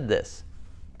never said this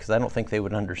because I don't think they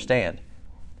would understand,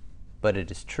 but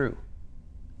it is true.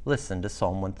 Listen to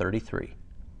Psalm 133.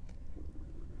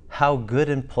 How good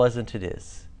and pleasant it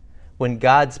is when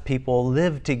God's people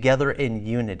live together in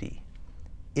unity.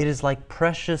 It is like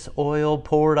precious oil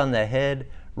poured on the head,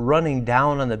 running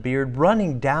down on the beard,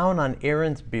 running down on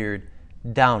Aaron's beard,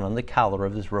 down on the collar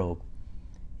of his robe.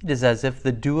 It is as if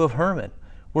the dew of Hermon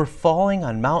were falling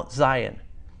on Mount Zion,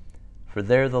 for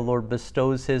there the Lord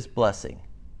bestows his blessing,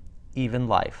 even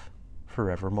life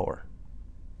forevermore.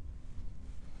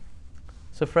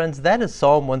 So friends, that is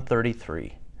Psalm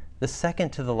 133, the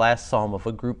second to the last psalm of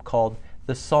a group called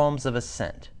the Psalms of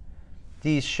Ascent.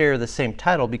 These share the same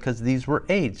title because these were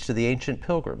aids to the ancient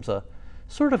pilgrims, a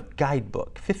sort of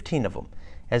guidebook, 15 of them,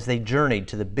 as they journeyed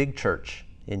to the big church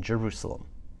in Jerusalem.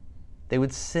 They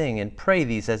would sing and pray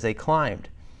these as they climbed,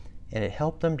 and it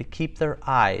helped them to keep their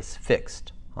eyes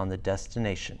fixed on the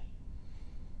destination.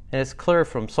 And it's clear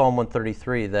from Psalm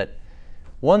 133 that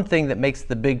one thing that makes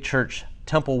the big church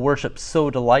temple worship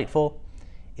so delightful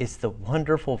is the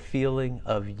wonderful feeling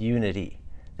of unity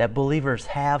that believers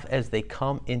have as they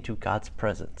come into God's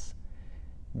presence.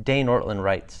 Dane Ortlund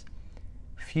writes,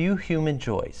 Few human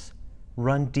joys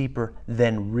run deeper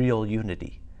than real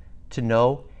unity, to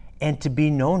know and to be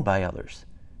known by others,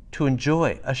 to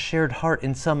enjoy a shared heart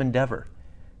in some endeavor,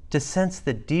 to sense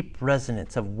the deep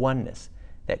resonance of oneness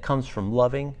that comes from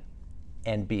loving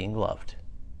and being loved.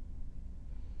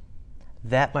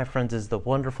 That, my friends, is the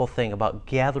wonderful thing about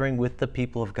gathering with the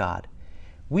people of God.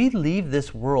 We leave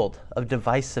this world of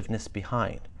divisiveness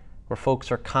behind, where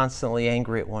folks are constantly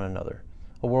angry at one another,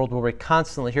 a world where we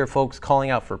constantly hear folks calling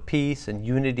out for peace and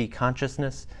unity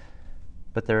consciousness,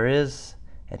 but there is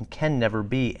and can never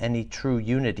be any true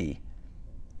unity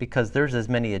because there's as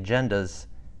many agendas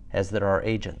as there are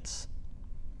agents.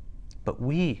 But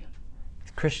we,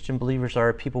 Christian believers, are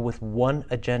a people with one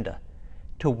agenda,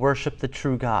 to worship the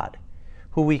true God,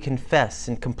 who we confess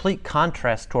in complete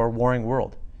contrast to our warring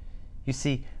world. You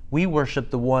see, we worship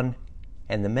the one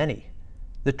and the many,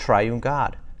 the triune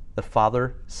God, the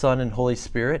Father, Son, and Holy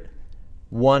Spirit,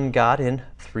 one God in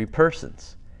three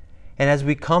persons. And as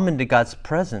we come into God's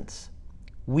presence,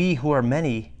 we who are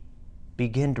many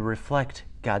begin to reflect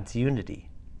God's unity.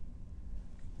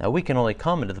 Now, we can only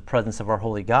come into the presence of our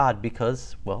holy God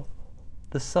because, well,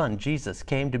 the Son, Jesus,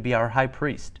 came to be our high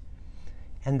priest.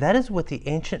 And that is what the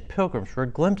ancient pilgrims were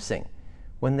glimpsing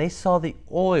when they saw the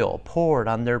oil poured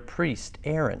on their priest,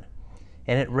 Aaron,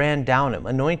 and it ran down him,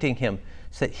 anointing him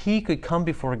so that he could come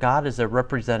before God as a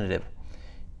representative.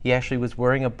 He actually was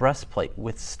wearing a breastplate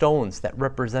with stones that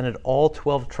represented all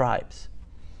 12 tribes.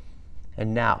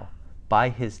 And now, by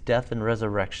his death and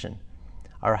resurrection,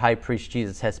 our high priest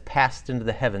Jesus has passed into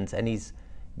the heavens, and he's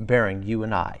bearing you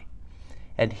and I.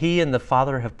 And he and the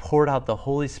Father have poured out the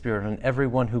Holy Spirit on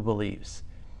everyone who believes.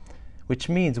 Which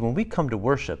means when we come to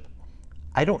worship,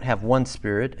 I don't have one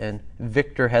spirit, and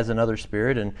Victor has another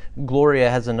spirit, and Gloria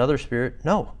has another spirit.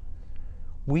 No.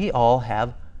 We all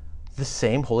have the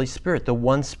same Holy Spirit, the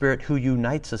one Spirit who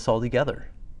unites us all together.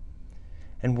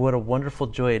 And what a wonderful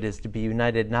joy it is to be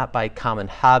united not by common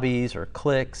hobbies or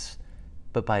cliques,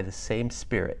 but by the same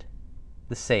Spirit,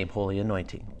 the same holy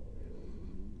anointing.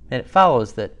 And it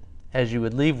follows that as you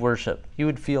would leave worship, you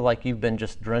would feel like you've been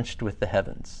just drenched with the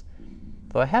heavens.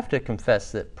 Though I have to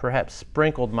confess that perhaps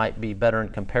sprinkled might be better in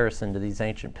comparison to these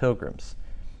ancient pilgrims.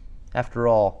 After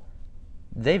all,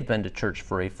 they've been to church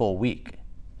for a full week,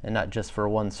 and not just for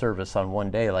one service on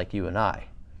one day like you and I.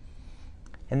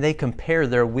 And they compare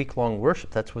their week-long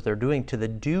worship, that's what they're doing, to the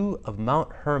dew of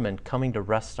Mount Hermon coming to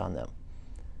rest on them.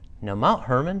 Now, Mount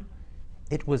Hermon,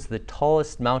 it was the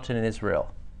tallest mountain in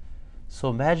Israel. So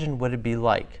imagine what it'd be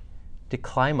like to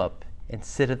climb up and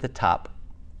sit at the top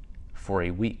for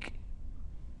a week.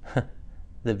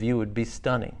 The view would be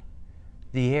stunning.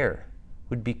 The air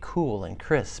would be cool and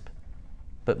crisp.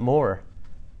 But more,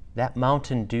 that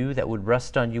mountain dew that would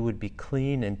rest on you would be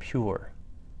clean and pure.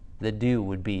 The dew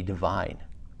would be divine.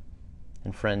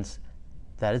 And friends,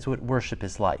 that is what worship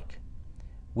is like.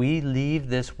 We leave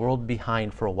this world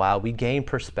behind for a while. We gain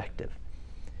perspective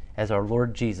as our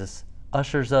Lord Jesus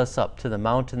ushers us up to the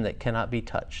mountain that cannot be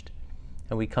touched.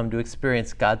 And we come to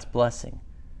experience God's blessing,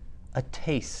 a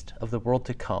taste of the world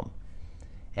to come,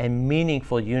 and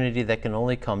meaningful unity that can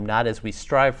only come not as we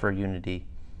strive for unity,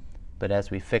 but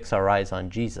as we fix our eyes on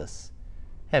Jesus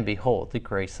and behold the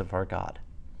grace of our God.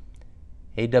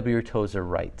 A.W. Tozer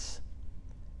writes,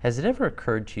 "Has it ever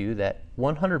occurred to you that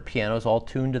 100 pianos all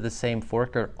tuned to the same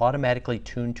fork are automatically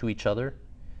tuned to each other?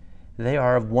 They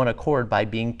are of one accord by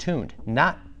being tuned,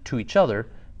 not to each other,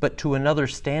 but to another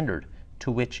standard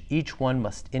to which each one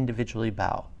must individually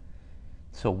bow.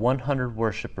 So 100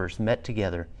 worshipers met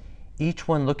together, each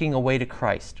one looking away to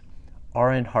Christ,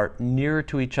 are in heart nearer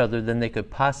to each other than they could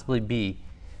possibly be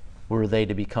were they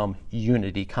to become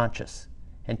unity conscious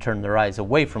and turn their eyes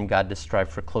away from God to strive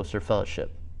for closer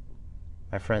fellowship."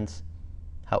 My friends,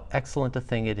 how excellent a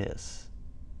thing it is,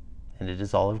 and it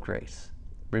is all of grace.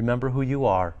 Remember who you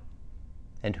are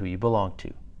and who you belong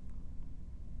to.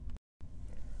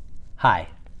 Hi,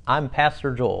 I'm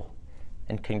Pastor Joel,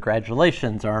 and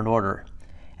congratulations are in order,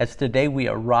 as today we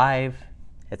arrive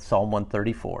at Psalm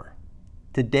 134.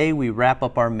 Today we wrap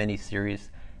up our mini-series,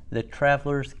 The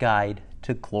Traveler's Guide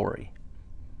to Glory.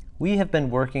 We have been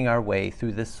working our way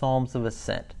through the Psalms of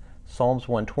Ascent, Psalms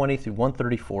 120 through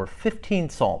 134, 15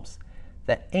 psalms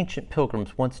that ancient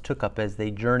pilgrims once took up as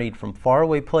they journeyed from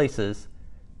faraway places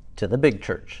to the big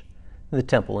church, the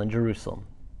temple in Jerusalem.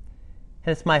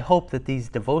 And it's my hope that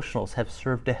these devotionals have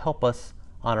served to help us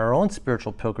on our own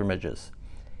spiritual pilgrimages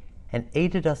and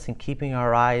aided us in keeping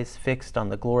our eyes fixed on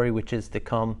the glory which is to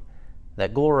come,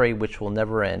 that glory which will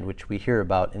never end, which we hear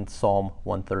about in Psalm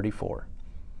 134.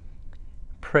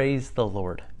 Praise the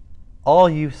Lord, all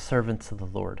you servants of the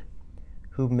Lord,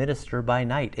 who minister by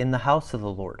night in the house of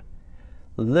the Lord.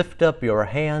 Lift up your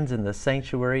hands in the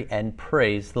sanctuary and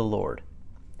praise the Lord.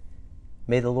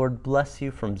 May the Lord bless you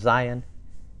from Zion,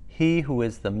 he who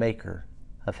is the maker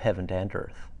of heaven and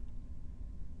earth.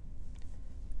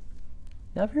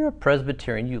 Now, if you're a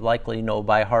Presbyterian, you likely know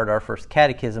by heart our first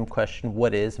catechism question,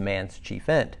 what is man's chief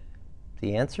end?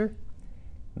 The answer?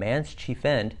 Man's chief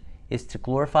end is to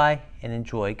glorify and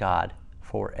enjoy God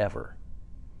forever.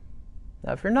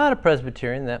 Now, if you're not a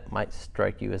Presbyterian, that might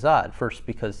strike you as odd. First,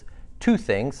 because two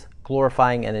things,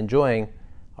 glorifying and enjoying,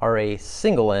 are a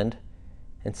single end,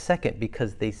 and second,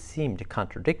 because they seem to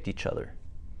contradict each other.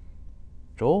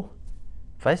 Joel,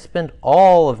 if I spend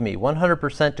all of me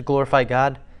 100% to glorify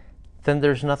God, then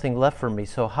there's nothing left for me,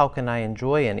 so how can I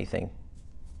enjoy anything?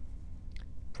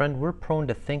 Friend, we're prone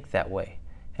to think that way,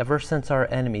 ever since our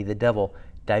enemy, the devil,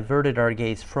 diverted our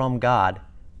gaze from God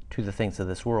to the things of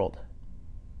this world.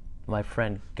 My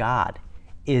friend, God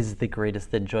is the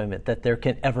greatest enjoyment that there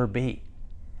can ever be.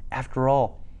 After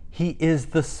all, he is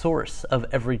the source of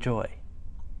every joy.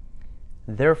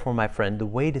 Therefore, my friend, the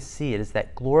way to see it is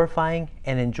that glorifying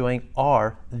and enjoying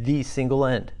are the single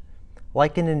end.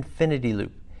 Like an infinity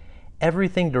loop,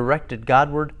 everything directed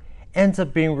Godward ends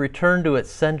up being returned to its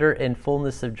sender in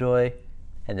fullness of joy,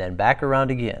 and then back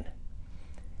around again.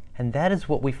 And that is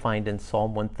what we find in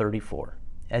Psalm 134,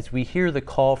 as we hear the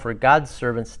call for God's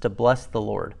servants to bless the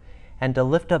Lord and to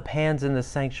lift up hands in the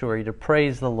sanctuary to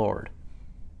praise the Lord.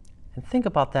 And think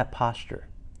about that posture.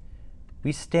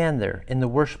 We stand there in the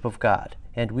worship of God,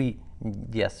 and we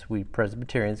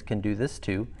Presbyterians can do this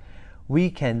too. We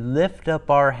can lift up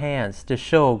our hands to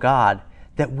show God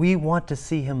that we want to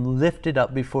see Him lifted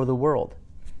up before the world.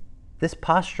 This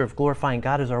posture of glorifying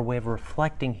God is our way of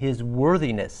reflecting His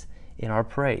worthiness in our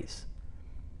praise.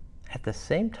 At the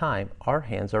same time, our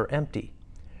hands are empty,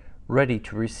 ready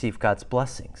to receive God's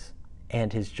blessings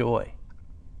and His joy.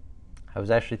 I was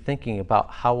actually thinking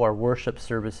about how our worship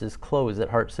services close at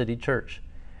Heart City Church.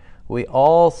 We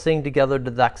all sing together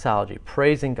the doxology,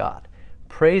 praising God.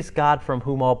 Praise God from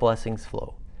whom all blessings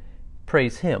flow.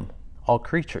 Praise Him, all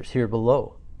creatures here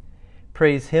below.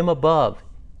 Praise Him above,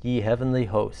 ye heavenly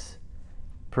hosts.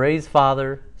 Praise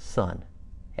Father, Son,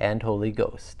 and Holy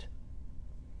Ghost.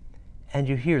 And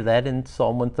you hear that in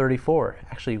Psalm 134.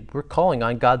 Actually, we're calling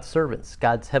on God's servants,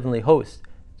 God's heavenly hosts,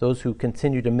 those who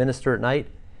continue to minister at night,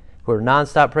 who are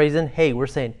nonstop praising. Hey, we're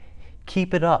saying,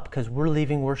 keep it up, because we're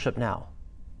leaving worship now.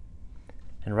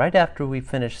 And right after we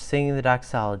finish singing the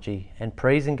doxology and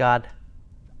praising God,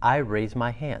 I raise my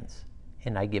hands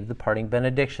and I give the parting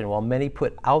benediction, while many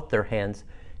put out their hands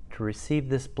to receive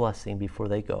this blessing before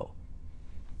they go.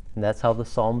 And that's how the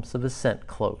Psalms of Ascent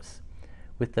close,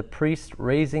 with the priest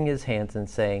raising his hands and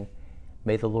saying,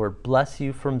 "May the Lord bless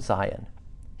you from Zion,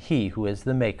 He who is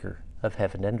the maker of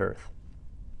heaven and earth."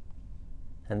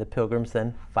 And the pilgrims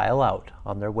then file out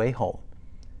on their way home,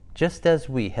 just as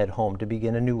we head home to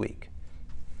begin a new week.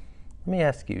 Let me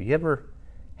ask you, you ever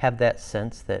have that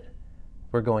sense that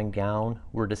we're going down,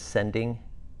 we're descending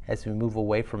as we move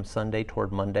away from Sunday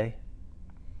toward Monday?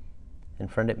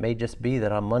 And friend, it may just be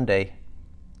that on Monday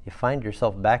you find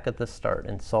yourself back at the start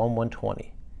in Psalm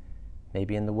 120,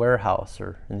 maybe in the warehouse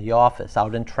or in the office,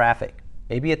 out in traffic,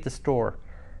 maybe at the store,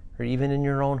 or even in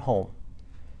your own home.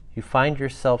 You find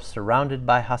yourself surrounded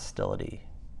by hostility.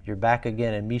 You're back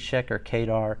again in Meshech or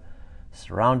Kedar,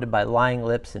 surrounded by lying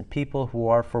lips and people who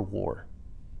are for war.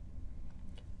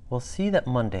 Well, see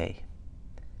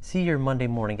your Monday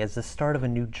morning as the start of a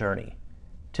new journey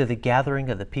to the gathering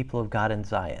of the people of God in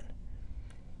Zion.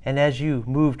 And as you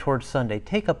move towards Sunday,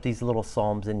 take up these little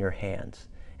psalms in your hands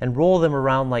and roll them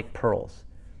around like pearls.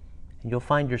 And you'll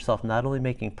find yourself not only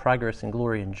making progress in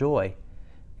glory and joy,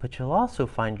 but you'll also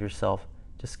find yourself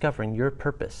discovering your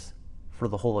purpose for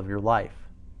the whole of your life.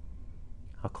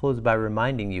 I'll close by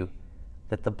reminding you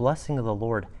that the blessing of the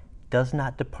Lord does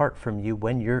not depart from you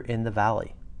when you're in the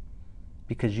valley,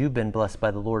 because you've been blessed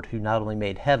by the Lord, who not only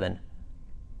made heaven,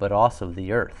 but also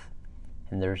the earth.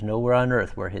 And there's nowhere on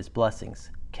earth where His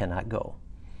blessings cannot go.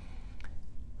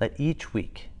 Let each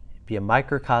week be a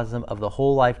microcosm of the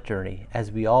whole life journey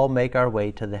as we all make our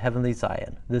way to the heavenly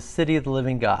Zion, the city of the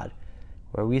living God,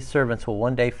 where we servants will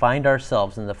one day find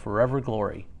ourselves in the forever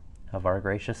glory of our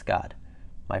gracious God.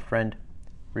 My friend,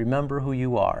 remember who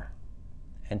you are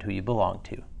and who you belong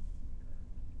to.